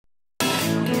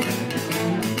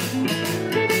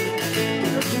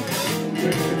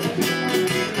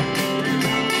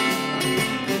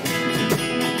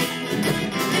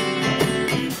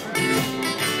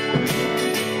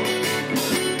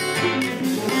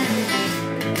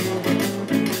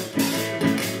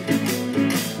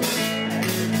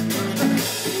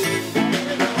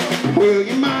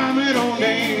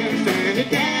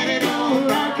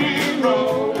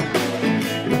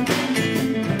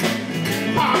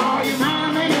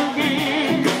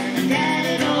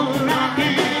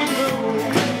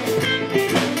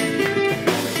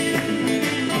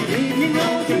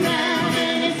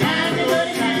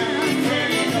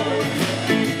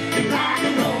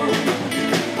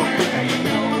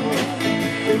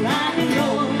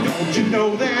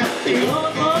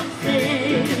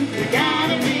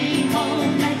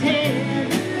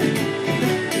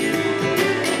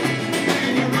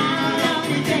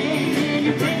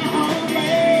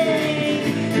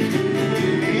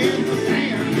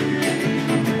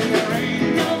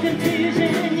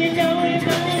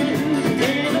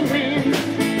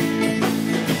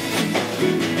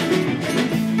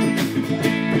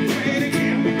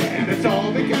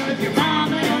because your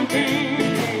mama don't care.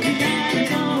 You gotta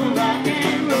go rock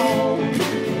and roll.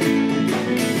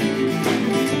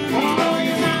 Oh,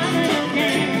 your mama don't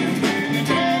care. You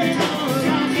gotta go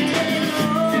rock and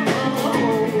roll.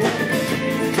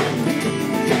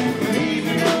 But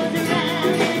even though you're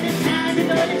around and it's time to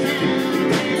go to town,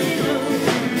 really go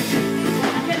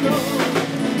rock and roll.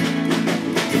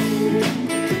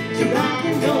 To rock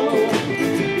and roll.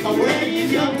 Where you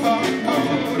go, oh,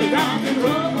 to rock and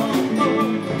roll,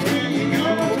 where you go.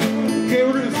 Okay,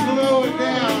 we're gonna slow it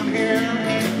down here.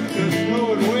 Gonna slow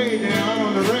it way down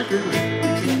on the record.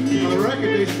 On the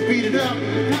record, they speed it up.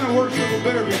 It kind of works a little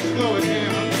better if you slow it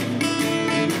down.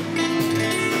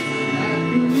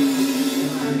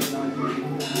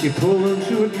 You pull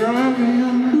into a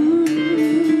drive-in.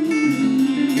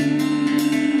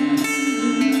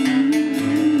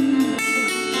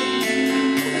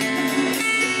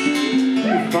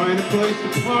 Find a place to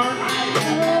park.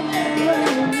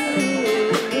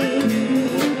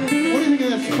 What do you think of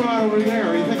that spot over there?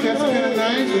 You think that's kind of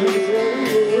nice?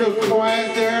 It's real quiet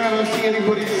there. I don't see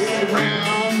anybody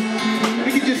around. We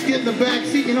could just get in the back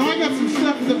seat. You know, I got some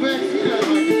stuff in the back seat I'd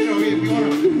like to show you. If you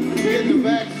want to get in the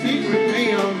back seat with me,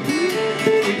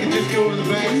 we can just go in the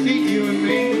back seat, you and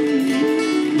me.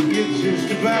 You're just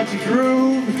about to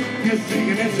groove. You're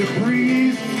thinking it's a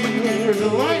breeze. There's a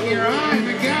light in your eye, and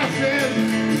the guy says,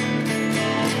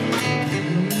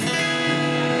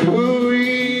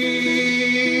 ooh-wee,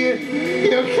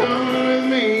 you're coming with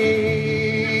me.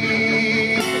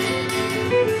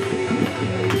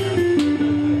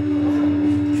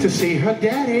 To see her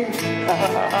daddy.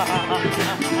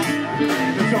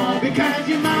 It's all because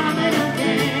your mama don't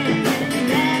care.